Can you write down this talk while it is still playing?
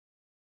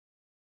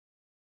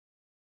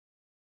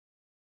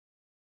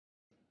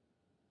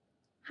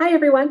Hi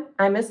everyone,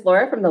 I'm Miss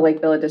Laura from the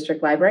Lakeville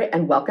District Library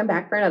and welcome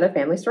back for another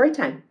family story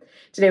time.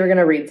 Today we're going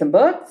to read some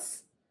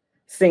books,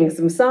 sing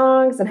some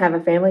songs, and have a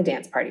family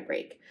dance party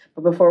break.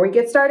 But before we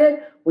get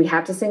started, we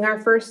have to sing our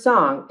first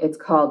song. It's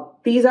called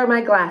These Are My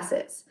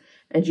Glasses.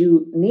 And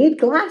you need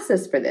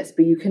glasses for this,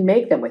 but you can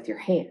make them with your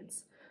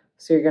hands.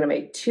 So you're going to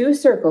make 2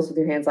 circles with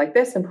your hands like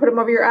this and put them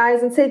over your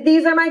eyes and say,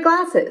 these are my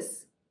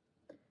glasses.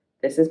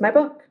 This is my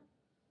book.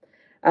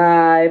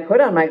 I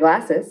put on my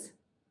glasses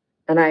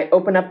and I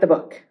open up the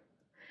book.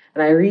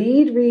 And I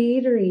read,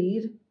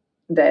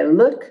 and I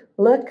look.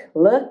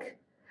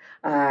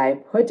 I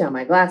put down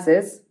my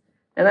glasses,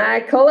 and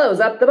I close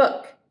up the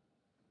book.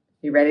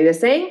 You ready to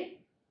sing?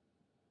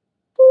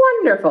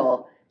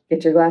 Wonderful.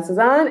 Get your glasses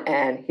on,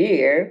 and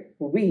here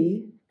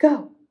we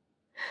go.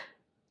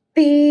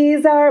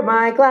 These are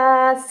my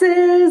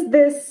glasses,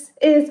 this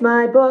is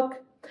my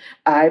book.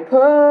 I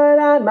put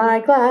on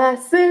my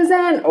glasses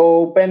and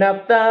open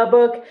up the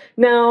book.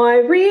 Now I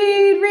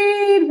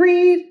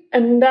read,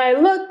 and I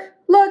look.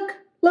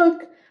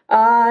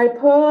 I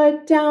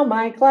put down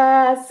my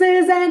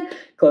glasses and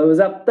close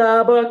up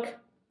the book.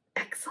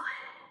 Excellent.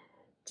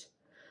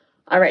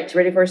 All right, you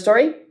ready for a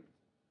story?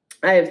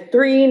 I have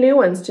 3 new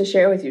ones to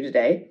share with you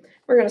today.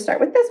 We're going to start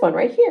with this one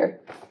right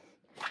here.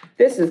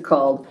 This is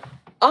called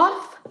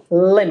Off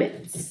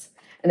Limits,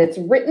 and it's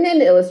written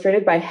and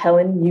illustrated by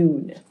Helen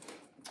Yoon.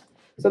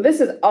 So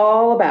this is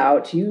all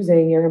about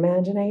using your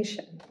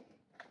imagination.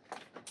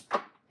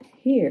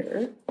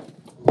 Here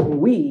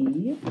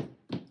we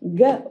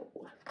go.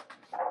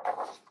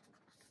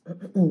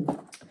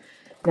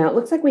 Now it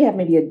looks like we have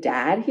maybe a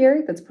dad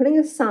here that's putting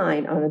a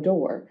sign on a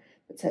door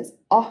that says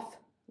off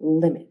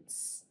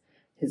limits.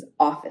 His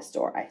office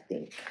door, I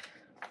think.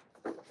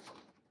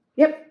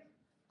 Yep,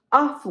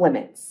 off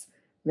limits.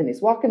 And then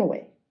he's walking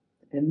away.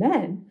 And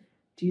then,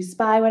 do you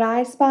spy what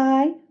I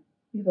spy?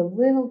 You have a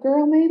little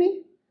girl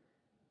maybe?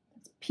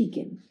 That's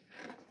peeking.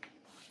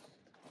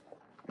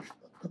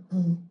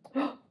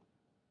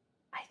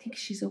 I think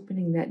she's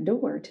opening that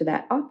door to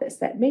that office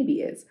that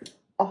maybe is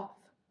off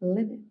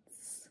limits.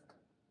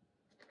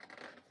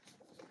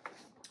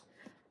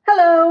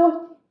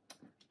 Hello,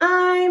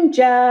 I'm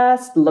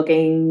just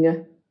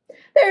looking.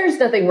 There's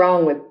nothing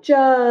wrong with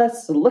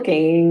just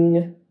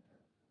looking.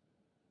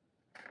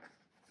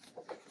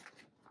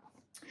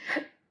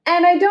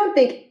 And I don't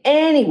think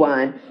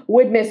anyone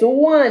would miss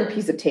one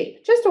piece of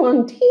tape, just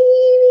one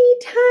teeny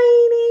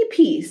tiny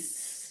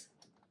piece.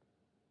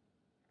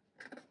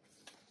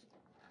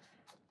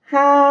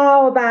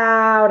 How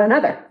about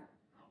another?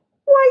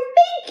 Why,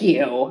 thank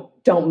you.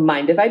 Don't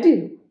mind if I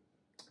do.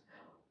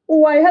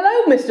 Why,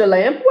 hello, Mr.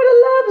 Lamp. What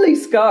a lovely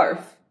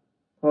scarf.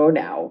 Oh,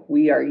 now,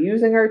 we are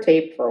using our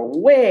tape for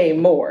way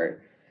more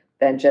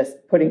than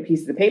just putting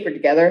pieces of paper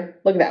together.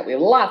 Look at that. We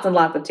have lots and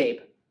lots of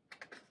tape.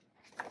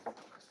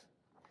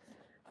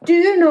 Do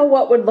you know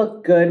what would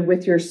look good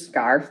with your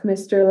scarf,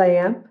 Mr.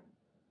 Lamp?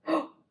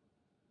 Now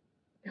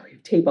we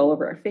have tape all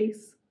over our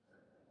face.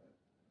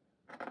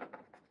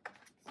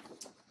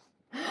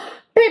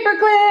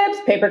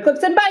 Paper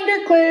clips and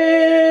binder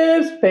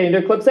clips.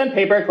 Binder clips and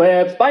paper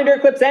clips. Binder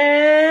clips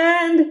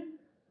and...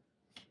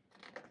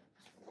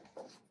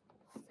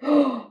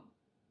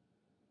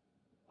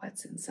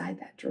 What's inside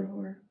that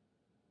drawer?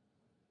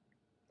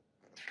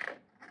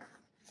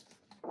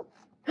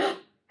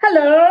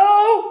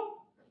 Hello?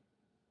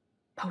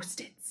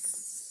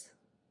 Post-its.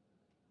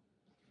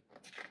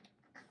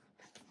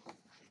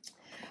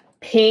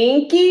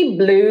 Pinky,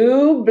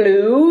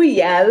 blue,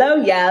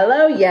 yellow.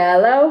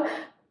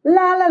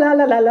 La la la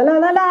la la la la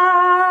la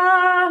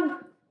la.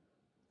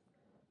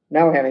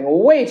 Now we're having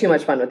way too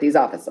much fun with these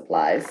office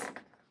supplies.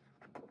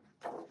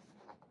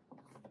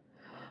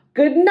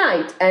 Good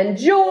night and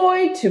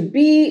joy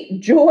be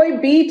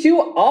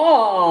to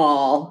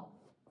all.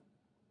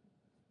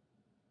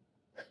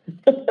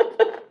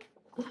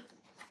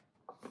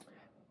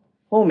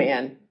 Oh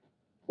man,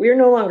 we are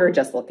no longer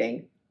just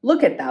looking.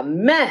 Look at the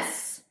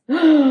mess.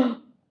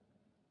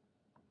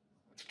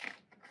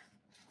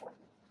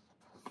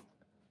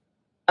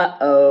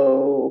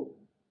 Uh-oh.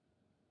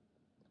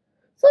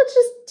 So let's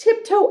just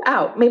tiptoe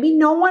out. Maybe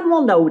no one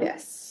will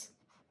notice.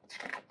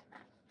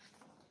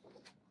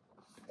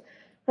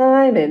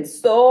 I'm in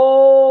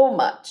so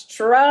much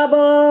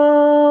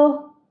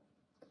trouble.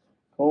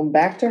 Going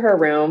back to her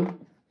room.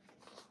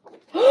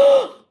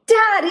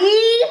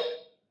 Daddy!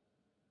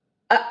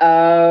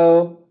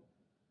 Uh-oh.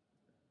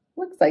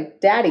 Looks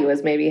like Daddy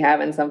was maybe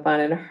having some fun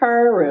in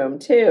her room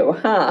too,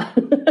 huh?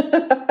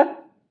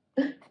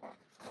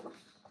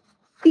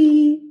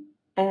 The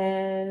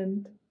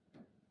end.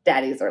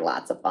 Daddies are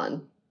lots of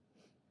fun.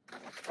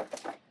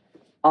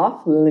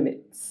 Off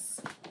limits.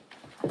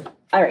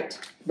 All right,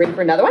 ready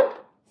for another one?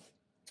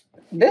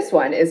 This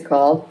one is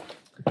called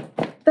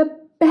The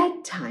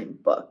Bedtime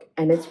Book,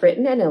 and it's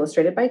written and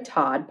illustrated by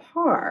Todd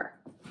Parr.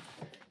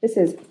 This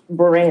is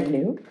brand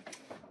new.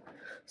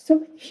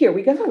 So here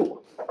we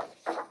go.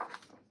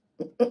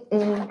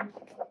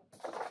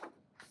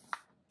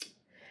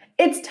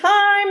 It's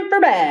time for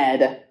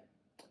bed.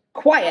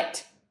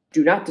 Quiet.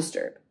 Do not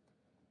disturb.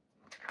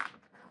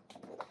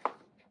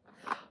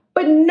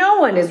 but no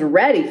one is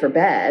ready for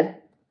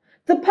bed.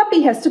 The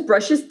puppy has to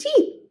brush his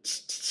teeth.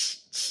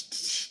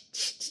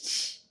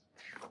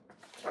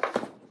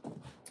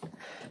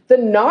 The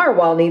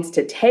narwhal needs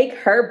to take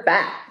her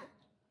bath.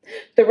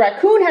 The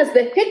raccoon has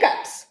the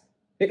hiccups.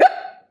 Hiccup,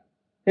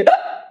 hiccup,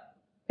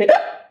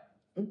 hiccup.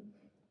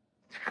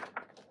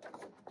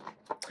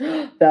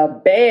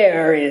 The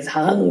bear is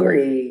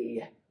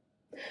hungry.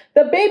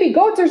 The baby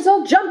goats are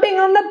still jumping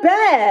on the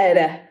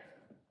bed.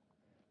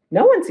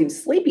 No one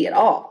seems sleepy at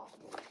all.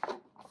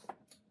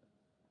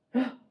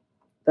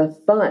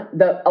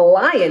 The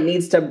lion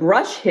needs to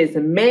brush his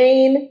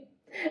mane,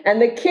 and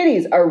the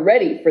kitties are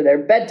ready for their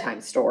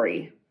bedtime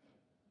story.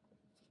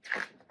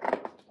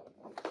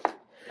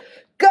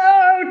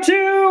 Go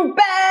to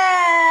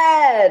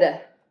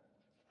bed!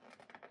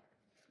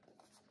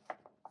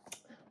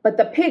 But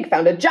the pig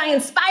found a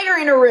giant spider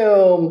in her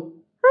room.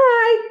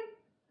 Hi.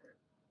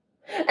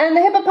 And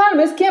the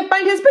hippopotamus can't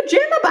find his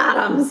pajama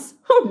bottoms.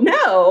 Oh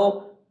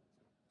no.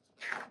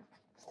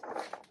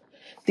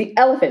 The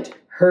elephant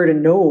heard a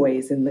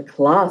noise in the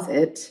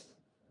closet.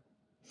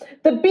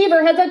 The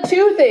beaver has a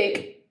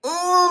toothache.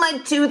 Oh, my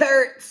tooth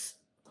hurts.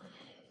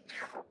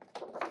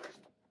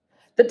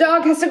 The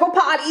dog has to go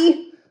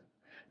potty.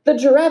 The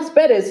giraffe's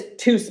bed is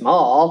too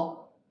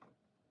small.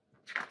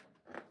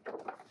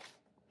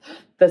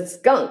 The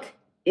skunk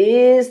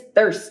is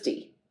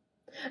thirsty.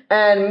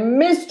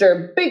 And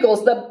Mr.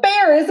 Biggles the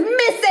bear is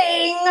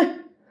missing.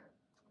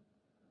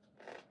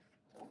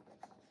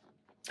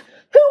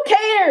 Who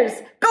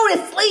cares? Go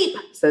to sleep,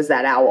 says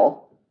that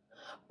owl.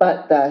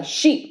 But the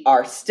sheep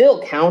are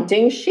still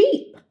counting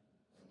sheep.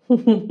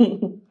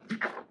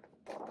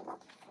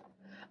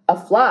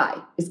 A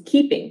fly is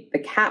keeping the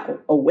cow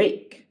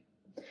awake.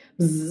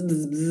 Bzz,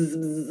 bzz, bzz,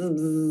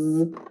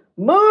 bzz, bzz.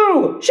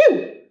 Moo!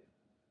 Shoo!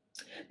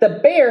 The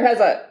bear has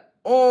a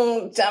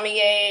tummy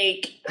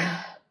ache.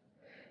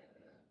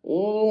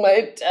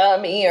 My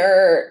tummy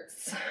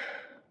hurts.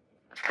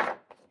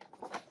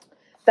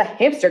 The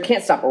hamster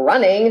can't stop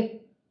running.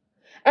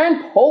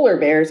 And polar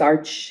bears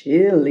are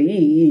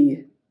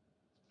chilly.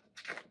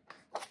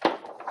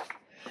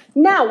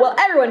 Now, will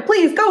everyone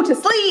please go to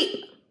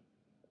sleep?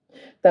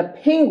 The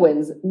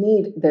penguins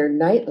need their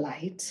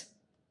nightlight.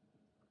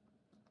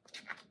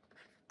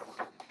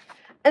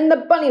 And the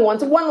bunny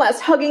wants one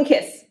last hug and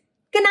kiss.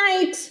 Good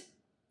night.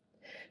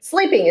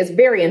 Sleeping is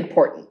very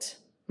important.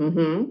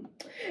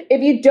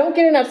 If you don't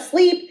get enough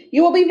sleep,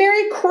 you will be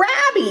very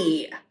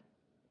crabby.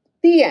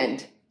 The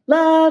end.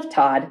 Love,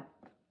 Todd.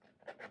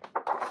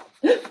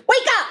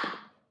 Wake up!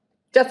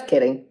 Just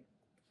kidding.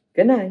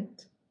 Good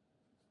night.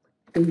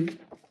 Be bed.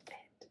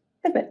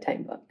 A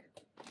bedtime book.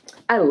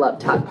 I love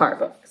Todd Parr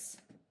books.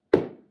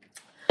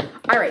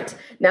 All right,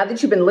 now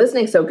that you've been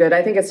listening so good,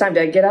 I think it's time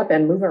to get up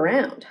and move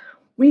around.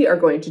 We are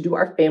going to do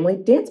our family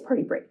dance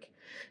party break.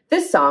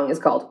 This song is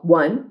called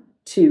 1,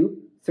 2,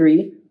 3,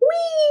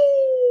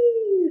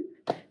 Whee!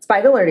 It's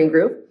by the Learning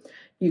Group.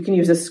 You can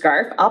use a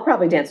scarf. I'll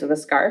probably dance with a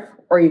scarf,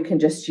 or you can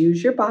just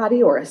use your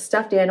body or a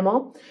stuffed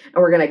animal. And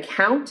we're going to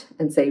count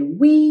and say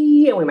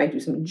wee, and we might do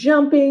some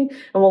jumping,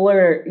 and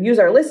we'll use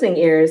our listening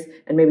ears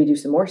and maybe do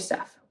some more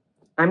stuff.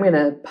 I'm going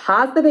to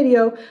pause the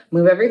video,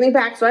 move everything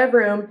back so I have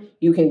room.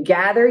 You can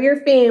gather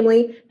your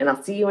family, and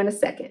I'll see you in a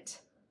second.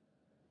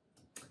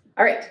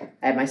 All right,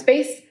 I have my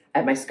space, I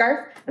have my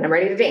scarf, and I'm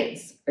ready to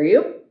dance. Are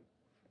you?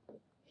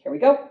 Here we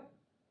go.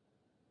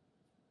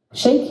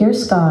 Shake your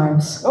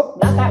scarves. Oh,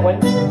 not that one.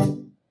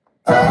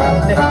 1,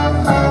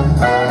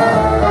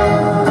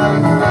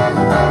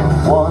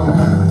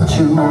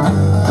 2,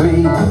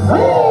 3,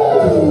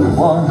 woo!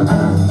 1,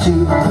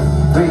 2,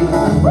 3,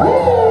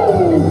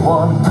 woo!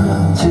 1,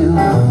 2,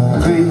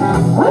 3,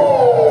 woo!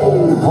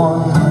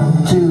 1,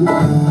 2,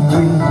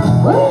 3,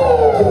 woo!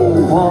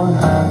 1,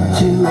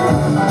 2,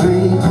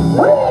 3,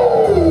 woo!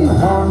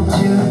 1,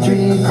 2,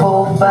 3,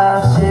 4,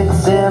 5,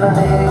 6, 7,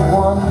 8,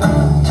 1,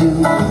 2,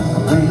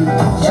 3,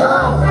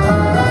 jump!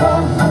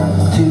 1,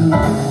 2,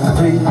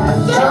 3,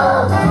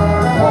 jump!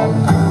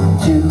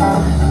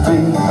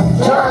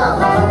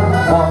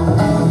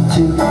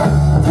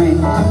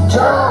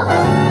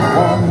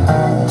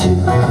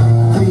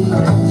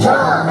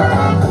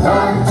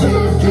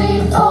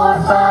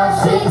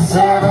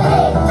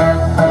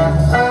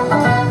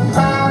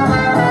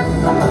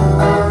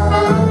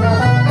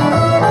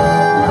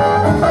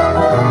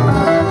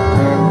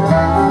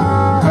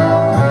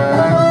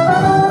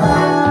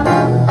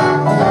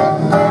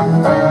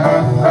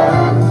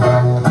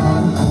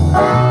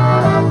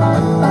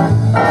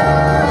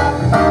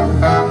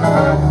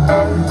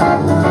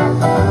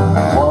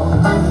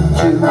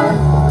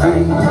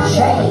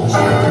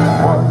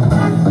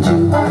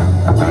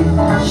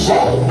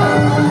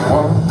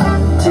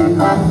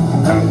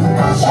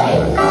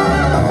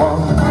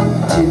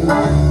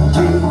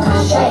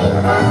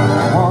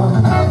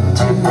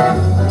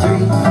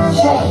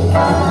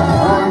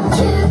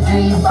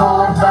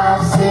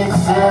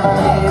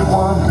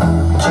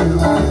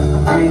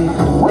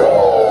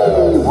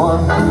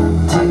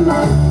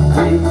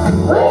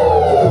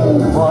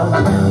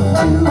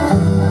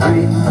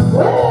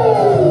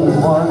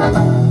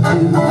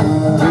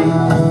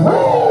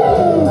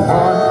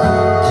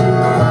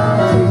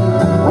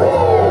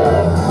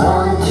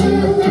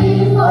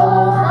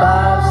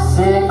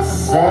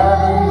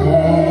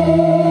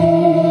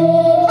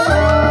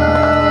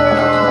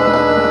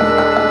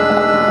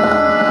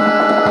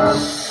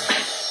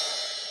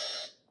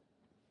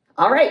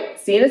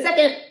 See you in a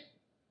second.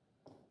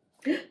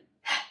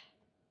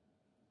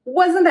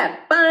 Wasn't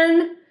that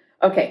fun?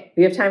 Okay,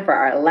 we have time for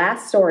our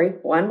last story.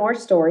 One more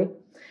story.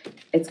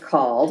 It's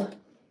called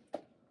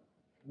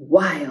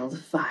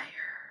Wildfire.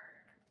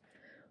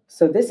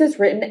 So this is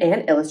written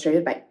and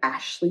illustrated by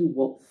Ashley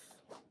Wolf.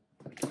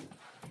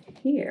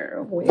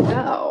 Here we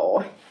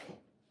go.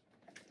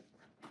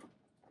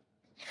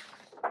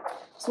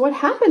 So what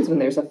happens when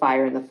there's a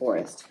fire in the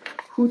forest?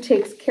 Who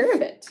takes care of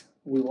it?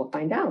 We will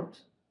find out.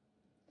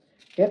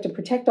 We have to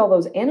protect all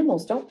those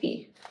animals, don't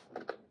we?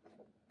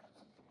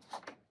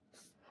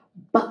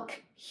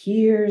 Buck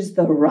hears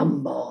the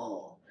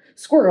rumble.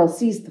 Squirrel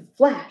sees the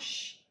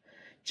flash.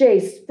 Jay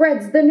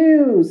spreads the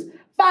news.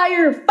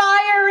 Fire,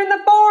 fire in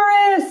the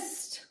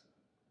forest!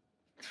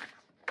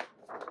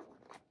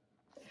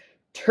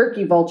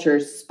 Turkey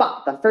vultures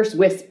spot the first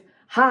wisp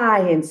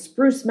high in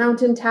Spruce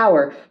Mountain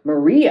Tower.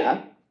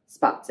 Maria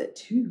spots it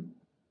too.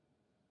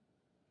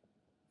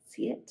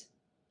 See it?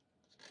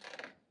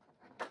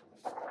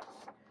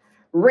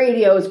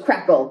 Radios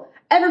crackle.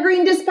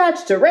 Evergreen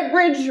dispatch to Red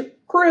Bridge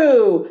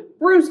crew.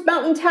 Spruce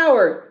Mountain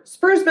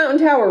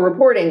Tower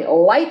reporting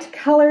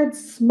light-colored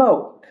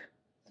smoke.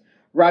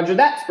 Roger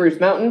that, Spruce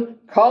Mountain.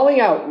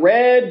 Calling out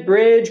Red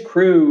Bridge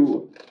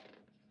crew.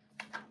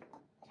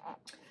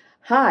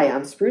 High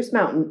on Spruce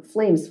Mountain,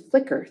 flames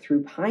flicker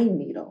through pine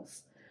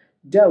needles.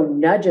 Doe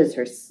nudges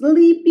her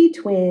sleepy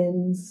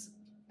twins.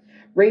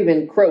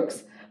 Raven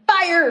croaks,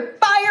 fire,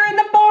 fire in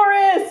the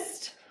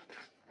forest!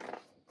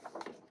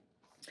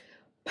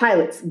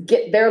 Pilots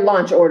get their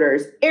launch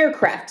orders.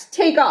 Aircraft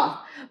take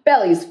off,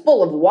 bellies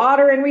full of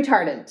water and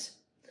retardant.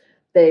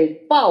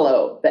 They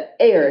follow the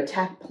air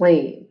attack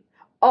plane,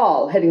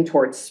 all heading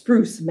towards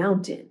Spruce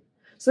Mountain.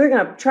 So they're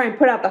going to try and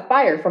put out the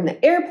fire from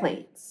the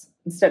airplanes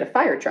instead of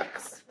fire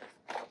trucks.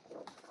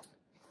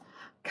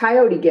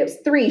 Coyote gives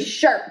 3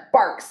 sharp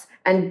barks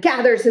and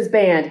gathers his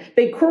band.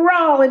 They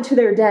crawl into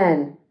their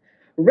den.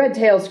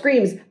 Redtail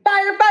screams,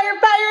 fire, fire,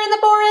 fire in the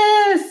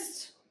forest!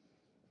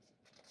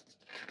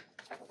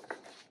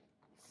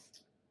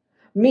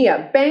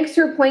 Mia banks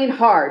her plane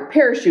hard.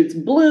 Parachutes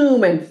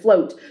bloom and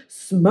float.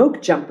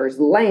 Smoke jumpers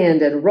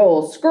land and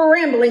roll,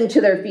 scrambling to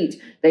their feet.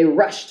 They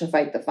rush to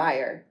fight the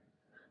fire.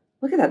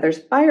 Look at that. There's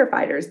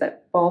firefighters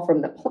that fall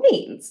from the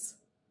planes.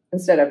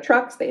 Instead of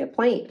trucks, they have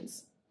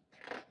planes.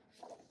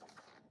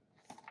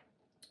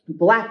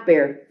 Black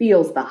Bear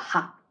feels the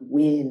hot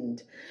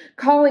wind.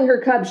 Calling her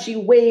cubs, she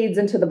wades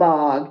into the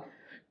bog.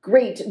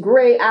 Great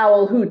gray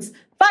owl hoots,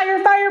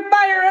 fire, fire,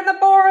 fire in the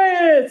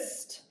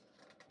forest!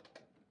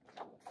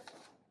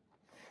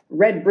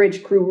 Red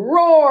Bridge crew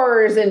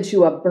roars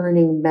into a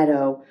burning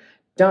meadow.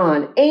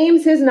 Don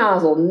aims his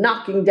nozzle,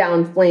 knocking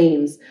down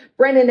flames.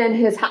 Brennan and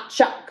his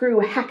hotshot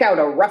crew hack out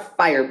a rough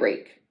fire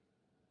break,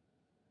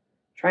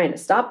 trying to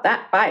stop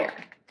that fire.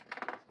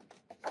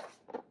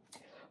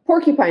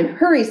 Porcupine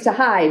hurries to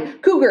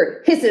hide.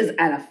 Cougar hisses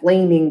at a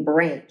flaming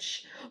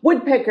branch.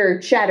 Woodpecker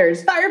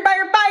chatters, fire,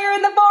 fire, fire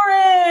in the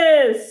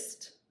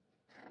forest!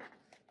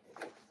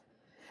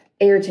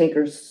 Air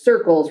tanker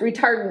circles,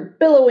 retardant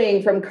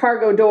billowing from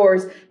cargo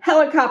doors.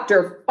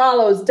 Helicopter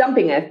follows,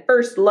 dumping a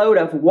first load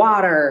of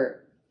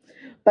water.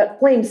 But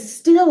flames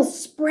still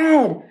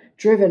spread,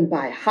 driven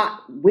by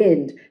hot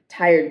wind.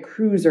 Tired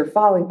crews are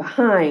falling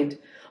behind.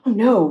 Oh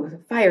no, the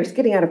fire's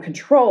getting out of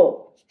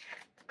control.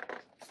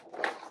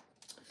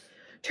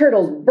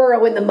 Turtles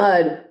burrow in the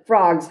mud.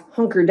 Frogs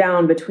hunker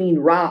down between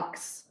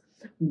rocks.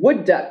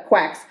 Wood duck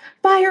quacks,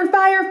 fire,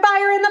 fire,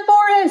 fire in the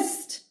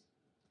forest!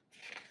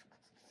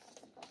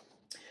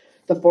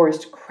 The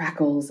forest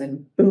crackles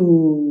and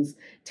booms.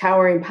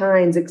 Towering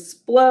pines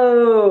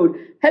explode.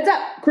 Heads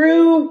up,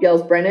 crew,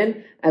 yells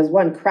Brennan as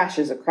one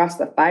crashes across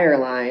the fire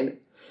line.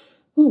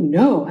 Oh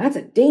no, that's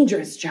a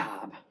dangerous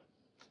job.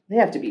 They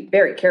have to be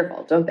very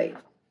careful, don't they?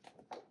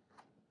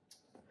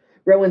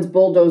 Rowan's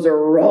bulldozer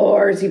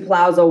roars. He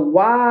plows a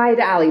wide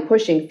alley,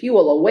 pushing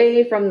fuel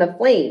away from the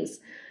flames.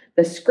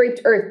 The scraped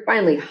earth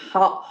finally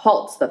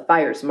halts the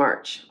fire's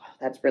march. Oh,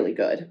 that's really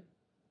good.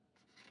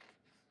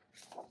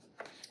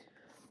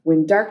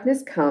 When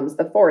darkness comes,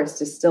 the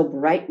forest is still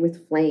bright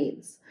with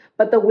flames,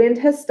 but the wind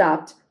has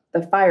stopped.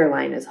 The fire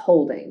line is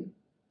holding.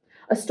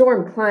 A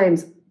storm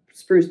climbs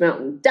Spruce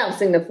Mountain,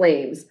 dousing the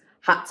flames.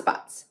 Hot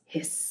spots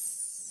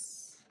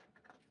hiss.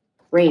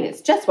 Rain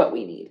is just what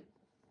we need.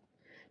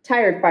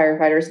 Tired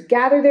firefighters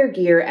gather their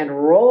gear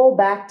and roll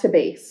back to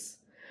base.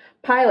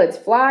 Pilots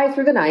fly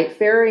through the night,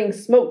 ferrying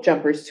smoke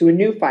jumpers to a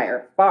new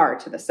fire far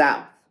to the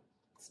south.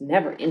 It's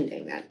never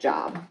ending, that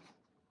job.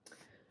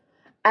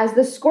 As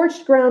the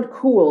scorched ground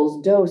cools,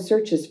 Doe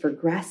searches for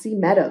grassy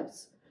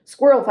meadows.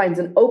 Squirrel finds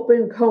an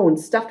open cone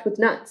stuffed with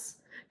nuts.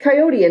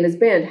 Coyote and his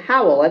band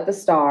howl at the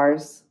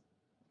stars.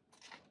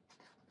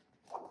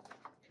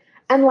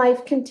 And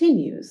life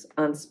continues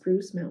on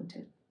Spruce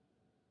Mountain.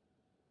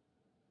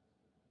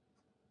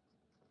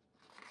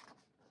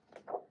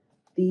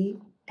 The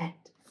end.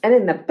 And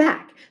in the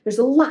back, there's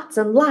lots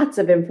and lots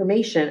of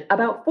information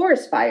about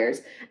forest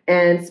fires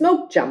and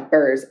smoke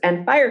jumpers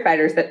and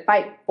firefighters that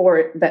fight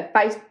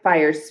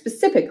fires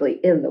specifically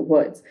in the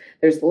woods.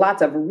 There's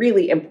lots of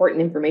really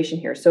important information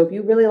here. So if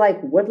you really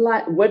like wood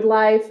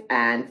life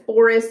and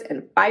forests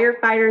and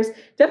firefighters,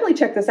 definitely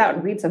check this out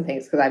and read some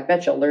things because I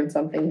bet you'll learn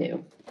something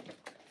new.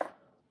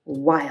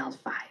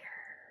 Wildfire.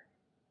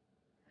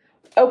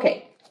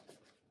 Okay,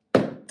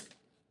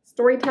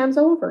 story time's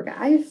over,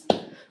 guys.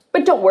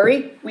 But don't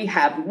worry, we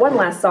have one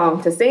last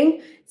song to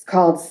sing. It's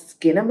called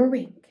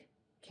Skin-a-Marink.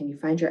 Can you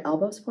find your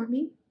elbows for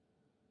me?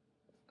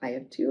 I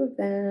have 2 of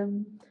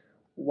them.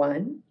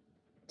 1,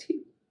 2.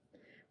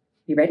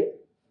 You ready?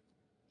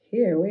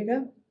 Here we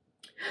go.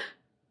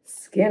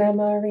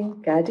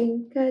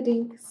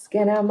 Skin-a-marink-a-dink-a-dink,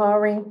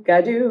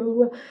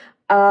 skin-a-marink-a-doo.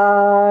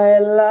 I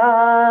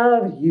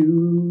love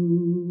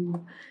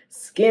you.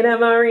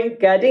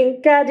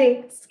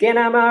 Skin-a-marink-a-dink-a-dink,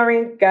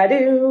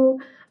 skin-a-marink-a-doo.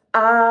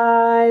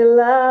 I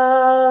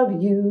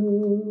love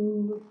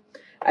you.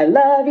 I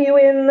love you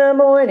in the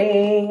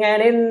morning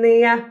and in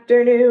the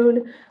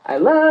afternoon. I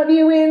love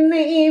you in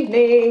the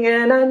evening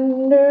and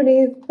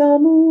underneath the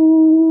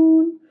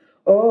moon.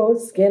 Oh,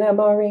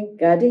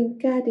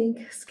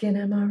 skin-a-marink-a-dink-a-dink,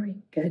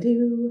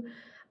 skin-a-marink-a-doo.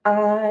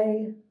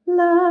 I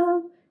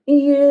love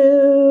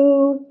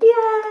you.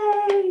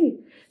 Yay!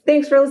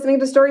 Thanks for listening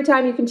to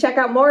Storytime. You can check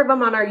out more of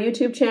them on our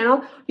YouTube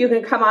channel. You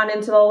can come on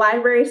into the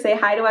library, say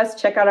hi to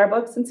us, check out our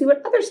books, and see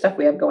what other stuff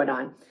we have going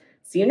on.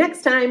 See you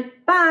next time.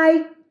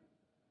 Bye.